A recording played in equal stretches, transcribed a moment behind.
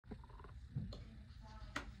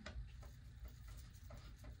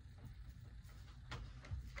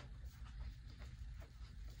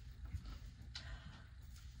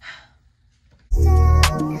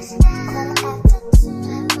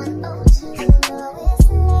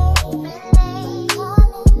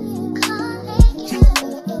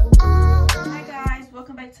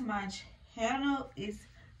channel. It's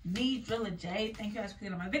me, DrillaJay. Thank you guys for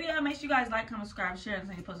clicking on my video. Make sure you guys like, comment, subscribe, share, and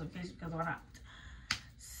send your post notifications because why not?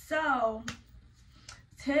 So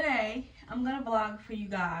today I'm gonna vlog for you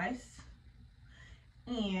guys,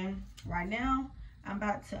 and right now I'm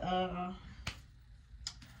about to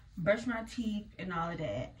brush my teeth and all of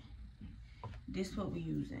that. This is what we're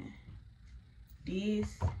using.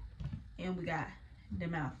 This, and we got the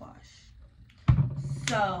mouthwash.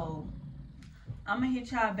 So I'm gonna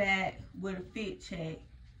hit y'all back with a fit check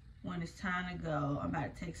when it's time to go. I'm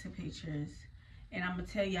about to take some pictures and I'm gonna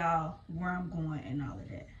tell y'all where I'm going and all of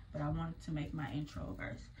that. But I wanted to make my intro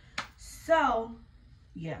first. So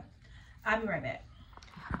yeah, I'll be right back.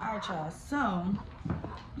 All right, y'all, so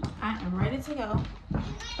I am ready to go.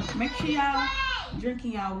 Make sure y'all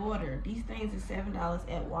drinking y'all water. These things is $7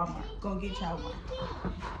 at Walmart. Go get y'all one.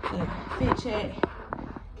 Look, fit check.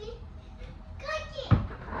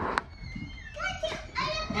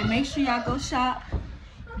 And make sure y'all go shop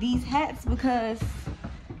these hats because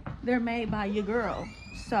they're made by your girl.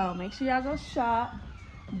 So make sure y'all go shop.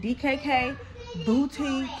 DKK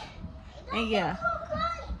Boutique. And yeah,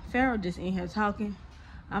 Pharaoh just in here talking.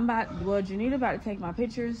 Janita about to take my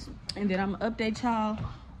pictures, and then I'm gonna update y'all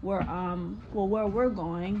where where we're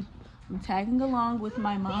going. I'm tagging along with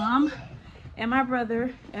my mom and my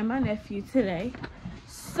brother and my nephew today.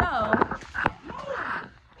 So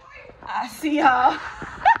I see y'all.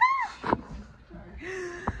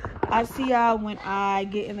 I see y'all when I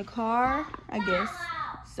get in the car, I guess.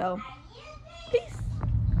 So peace.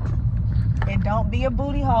 And don't be a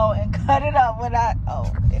booty hole and cut it up when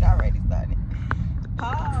it already started.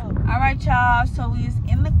 Oh. Alright, y'all, so we is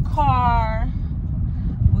in the car.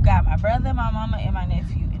 We got my brother, my mama, and my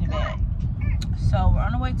nephew in the back. So we're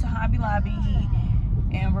on the way to Hobby Lobby,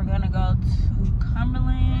 and we're gonna go to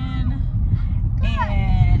Cumberland,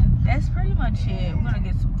 and that's pretty much it. We're gonna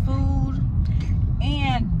get some food,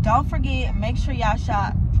 and don't forget, make sure y'all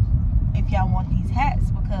shop if y'all want these hats,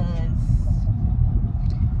 because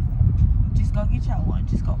just go get y'all one.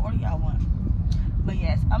 Just go order y'all one. But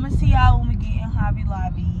yes, I'm gonna see y'all when we get in Hobby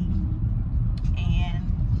Lobby and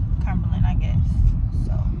Cumberland, I guess.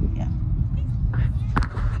 So yeah.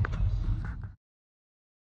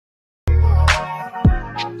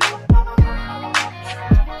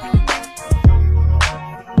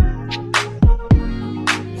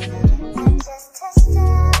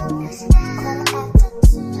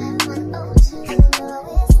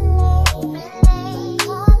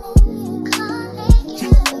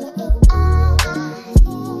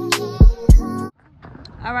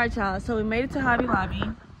 Alright, y'all, so we made it to Hobby Lobby,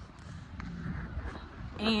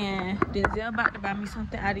 and Denzel about to buy me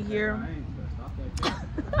something out of here.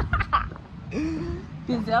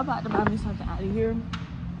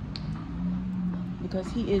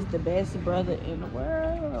 Because he is the best brother in the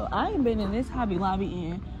world. I ain't been in this Hobby Lobby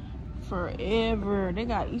in forever. They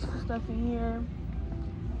got Easter stuff in here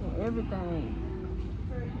and everything.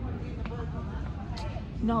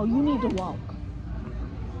 No, you need to walk.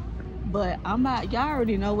 But y'all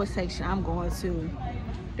already know what section I'm going to,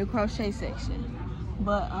 the crochet section.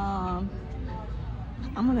 But I'm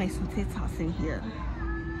gonna make some TikToks in here.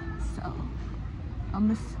 So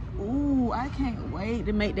ooh, I can't wait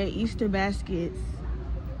to make that Easter baskets.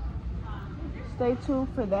 Stay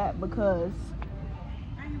tuned for that, because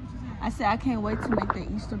I said I can't wait to make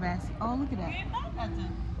that Easter basket. Oh, look at that.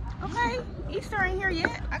 Okay, Easter ain't here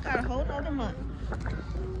yet. I got a whole other month.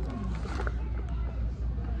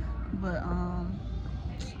 But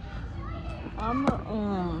I'm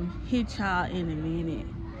gonna hit y'all in a minute.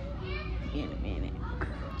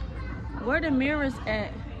 Where the mirrors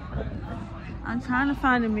at? I'm trying to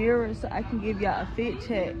find the mirrors so I can give y'all a fit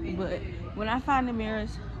check. But when I find the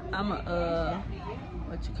mirrors, I'ma show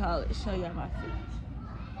y'all my feet.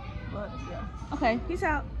 But yeah. Okay, peace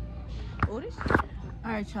out.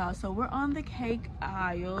 Alright, y'all, so we're on the cake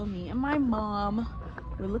aisle, me and my mom.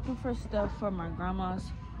 We're looking for stuff for my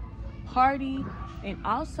grandma's party, and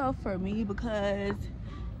also for me, because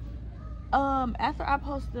after I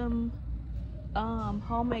post them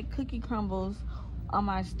homemade cookie crumbles on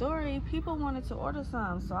my story, people wanted to order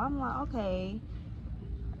some. So I'm like, okay,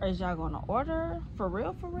 is y'all gonna order for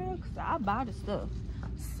real, because I buy the stuff.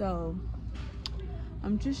 So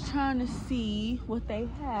I'm just trying to see what they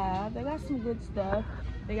have. They got some good stuff.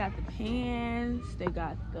 They got the pans, they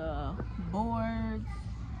got the boards.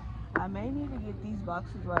 I may need to get these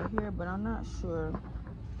boxes right here, but I'm not sure.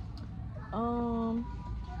 Oh,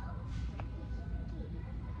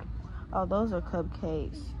 those are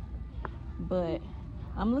cupcakes. But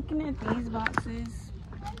I'm looking at these boxes,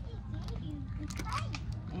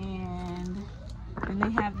 and then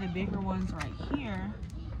they have the bigger ones right here.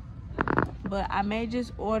 But I may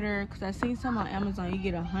just order, because I seen some on Amazon. You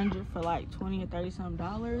get 100 for like 20 or 30 something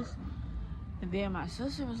dollars. And then my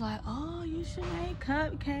sister was like, oh, you should make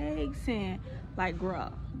cupcakes and like grow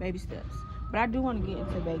baby steps. But I do want to get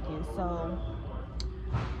into baking, so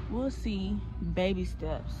we'll see. Baby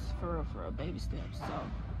steps, for real, baby steps. So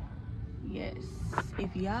yes,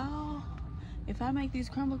 if I make these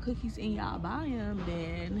crumble cookies and y'all buy them,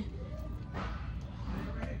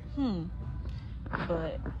 then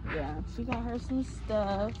but yeah, she got her some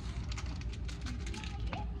stuff.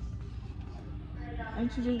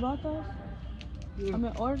 Ain't you just bought those? Yeah. I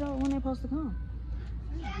mean, order those when they're supposed to come.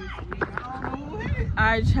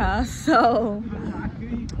 Alright, y'all, so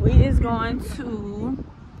we is going to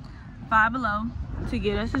Five Below to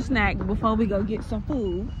get us a snack before we go get some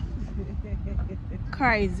food.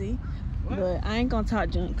 Crazy. But I ain't gonna talk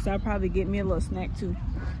junk, because I'll probably get me a little snack too.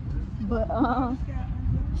 But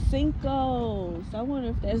Cinco's, I wonder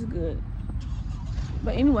if that's good.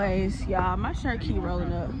 But anyways, y'all, my shirt keep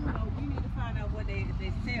rolling up. We need to find out what they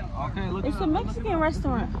sell. Okay, look, it's a Mexican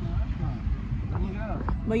restaurant.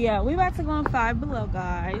 But yeah, we about to go on Five Below,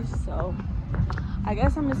 guys. So I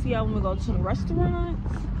guess I'm gonna see y'all when we go to the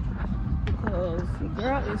restaurants, because the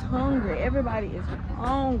girl is hungry. Everybody is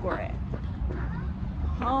hungry.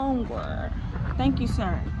 Thank you,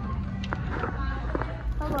 sir.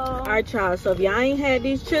 Hello. All right, y'all, so if y'all ain't had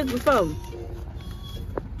these chips before,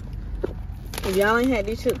 y'all need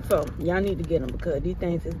to get them, because these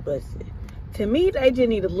things is busted. To me, they just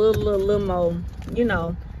need a little more, you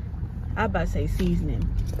know, I about to say seasoning.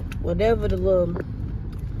 Whatever the little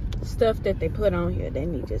stuff that they put on here, they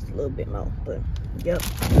need just a little bit more. But yep.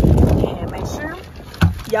 And make sure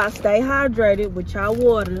y'all stay hydrated with y'all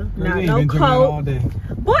water. Not no cold.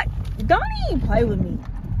 Boy, don't even play with me.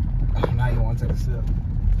 Now you want to take a sip.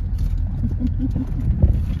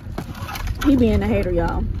 He being a hater,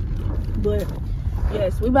 y'all. But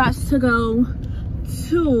yes, we about to go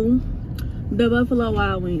to the Buffalo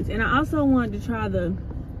Wild Wings. And I also wanted to try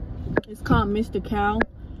it's called Mr. Cow.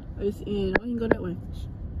 It's in, we can go that way.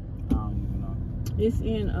 I don't even know. It's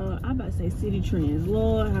in, I about to say City Trends.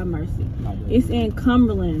 Lord have mercy. It's in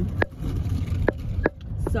Cumberland.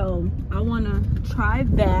 So I want to try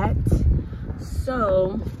that.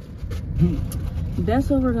 So that's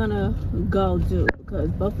what we're gonna go do,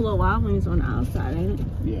 because Buffalo Wild Wings on the outside, ain't it?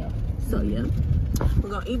 Yeah. So yeah, we're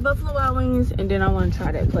gonna eat Buffalo Wild Wings, and then I want to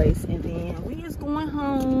try that place, and then we is going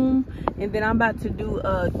home, and then I'm about to do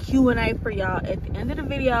a Q&A for y'all at the end of the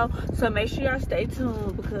video. So make sure y'all stay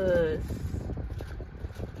tuned, because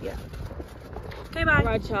yeah. Okay, bye. All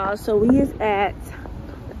right, y'all, so we is at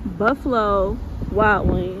Buffalo Wild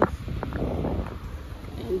Wings,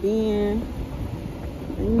 and then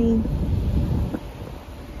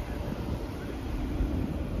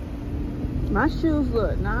my shoes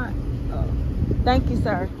look not. Oh, thank you,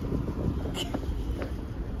 sir.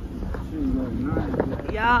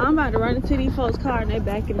 Y'all, I'm about to run into these folks' car and they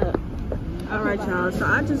backing up. All right, y'all. So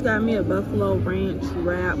I just got me a Buffalo Ranch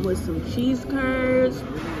wrap with some cheese curds,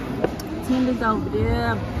 tenders over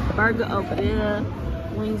there, burger over there,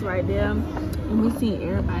 wings right there. And we seen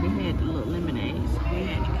everybody had the little lemonades. So we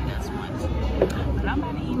had to get us one. But I'm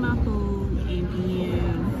about to eat my food, and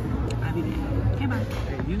then I'll be back. Okay, bye.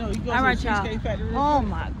 You know, you go all to right, the y'all. Cheesecake Factory. Oh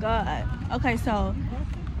my God. Okay, so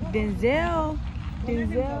Denzel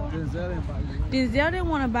didn't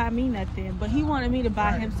want to buy me nothing, but he wanted me to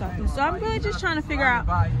buy him something. So I'm really just trying to figure out.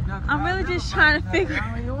 I'm really just trying to figure.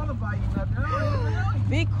 I don't even want to buy you nothing. I don't even know you.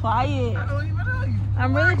 Be quiet. I don't even know you.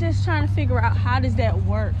 I'm really just trying to figure out how does that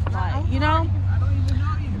work, like, you know. I don't even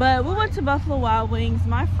know you. But we went to Buffalo Wild Wings.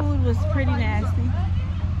 My food was pretty nasty.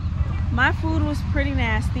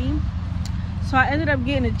 So I ended up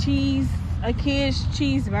getting a kid's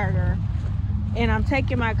cheeseburger, and I'm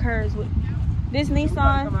taking my curds with me. This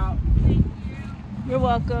Nissan. You're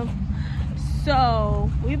welcome. So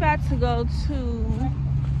we about to go to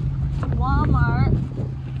Walmart.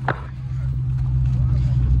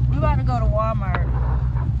 We about to go to Walmart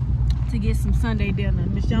to get some Sunday dinner.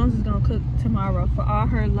 Miss Jones is gonna cook tomorrow for all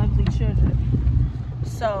her lovely children.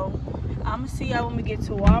 So I'm gonna see y'all when we get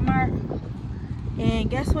to Walmart. And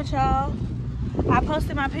guess what, y'all? I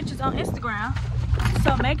posted my pictures on Instagram.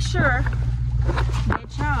 So make sure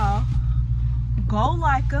that y'all go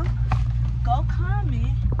like them, go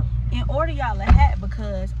comment, and order y'all a hat,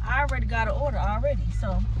 because I already got an order already.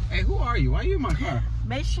 So hey, who are you? Why are you in my car?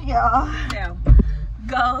 make sure y'all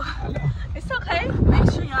go. It's okay. Make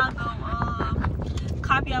sure y'all go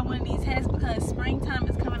copy out one of these hats, because springtime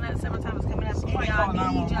is coming up, summertime is coming up, and y'all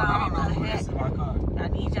need y'all a hat. Y'all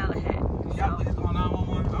need y'all a hat. Y'all please call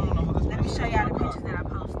 911. I don't know who this Let me show y'all the pictures that I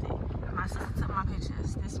posted. My sister took my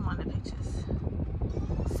pictures. This is one of the pictures.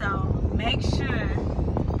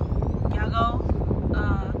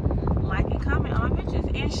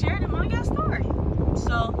 and share them on your story.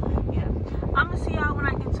 So yeah, I'm gonna see y'all when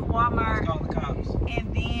I get to Walmart. Let's call the cops.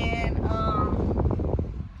 And then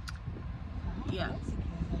yeah.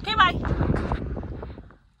 Okay, bye.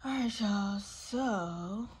 Alright, y'all,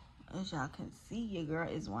 so as y'all can see, your girl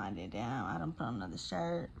is winding down. I done put on another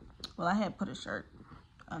shirt. Well, I had put a shirt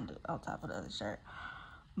on top of the other shirt,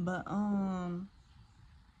 but I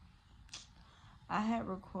had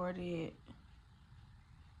recorded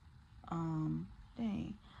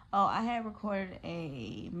I had recorded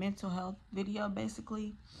a mental health video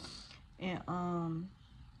basically, and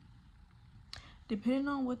depending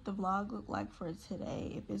on what the vlog look like for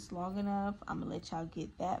today, if it's long enough, I'm gonna let y'all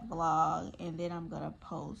get that vlog, and then I'm gonna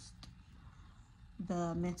post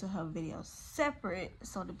the mental health video separate.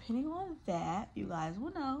 So depending on that, you guys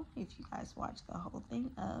will know if you guys watch the whole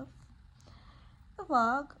thing of the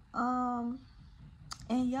vlog.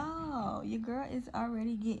 And y'all, your girl is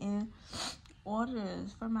already getting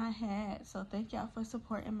orders for my hat, so thank y'all for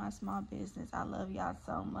supporting my small business. I love y'all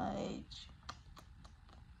so much.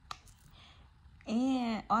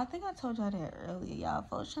 And I think I told y'all that earlier, y'all.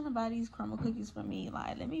 Folks trying to buy these crumble cookies for me.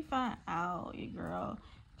 Like, let me find out your girl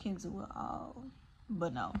can do it all.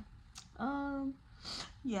 But no.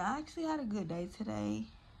 Yeah, I actually had a good day today.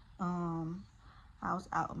 I was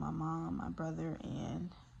out with my mom, my brother,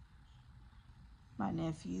 and my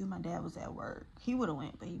nephew. My dad was at work. He would have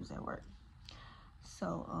went, but he was at work.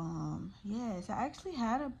 So, yes, I actually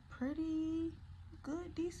had a pretty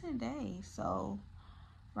good, decent day. So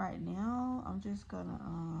right now, I'm just gonna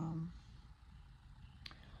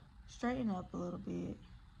straighten up a little bit,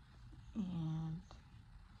 and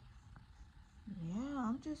yeah,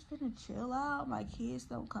 I'm just finna chill out. My kids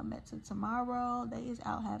don't come back till tomorrow. They is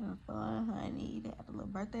out having fun, honey. They had a little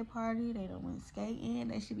birthday party. They done went skating.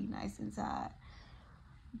 They should be nice inside,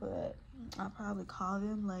 but I'll probably call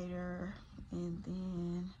them later. And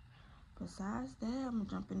then besides that, I'm gonna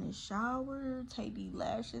jump in the shower, take these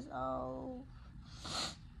lashes off,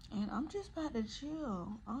 and I'm just about to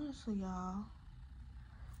chill, honestly, y'all.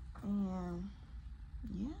 And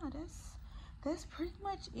yeah, that's pretty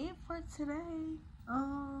much it for today.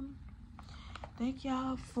 Thank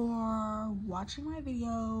y'all for watching my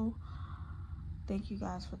video. Thank you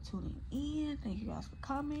guys for tuning in. Thank you guys for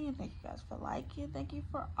coming. Thank you guys for liking. Thank you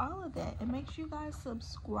for all of that. And make sure you guys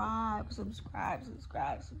subscribe.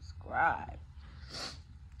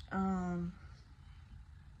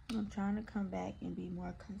 I'm trying to come back and be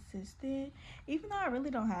more consistent. Even though I really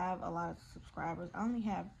don't have a lot of subscribers. I only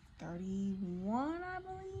have 31, I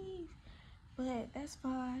believe. But that's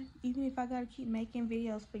fine. Even if I gotta keep making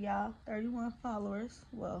videos for y'all. 31 followers.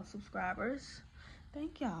 Well, subscribers.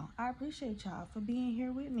 Thank y'all. I appreciate y'all for being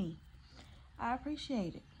here with me. I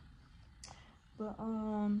appreciate it. But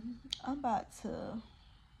I'm about to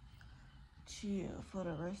chill for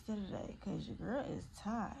the rest of the day, because your girl is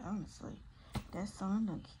tired, honestly. That sun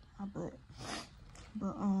done keep my butt.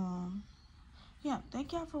 But yeah,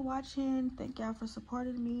 thank y'all for watching. Thank y'all for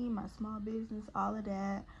supporting me, my small business, all of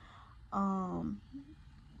that.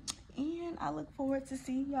 And I look forward to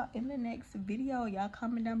seeing y'all in the next video. Y'all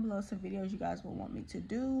comment down below some videos you guys will want me to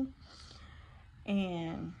do,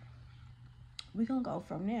 and we're gonna go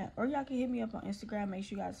from there. Or y'all can hit me up on Instagram. Make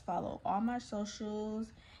sure you guys follow all my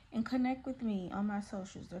socials and connect with me on my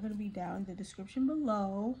socials. They're gonna be down in the description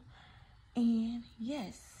below. And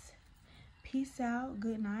yes, peace out,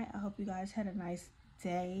 good night. I hope you guys had a nice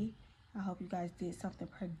day. I hope you guys did something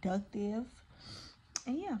productive.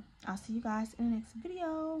 And yeah, I'll see you guys in the next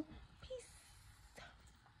video.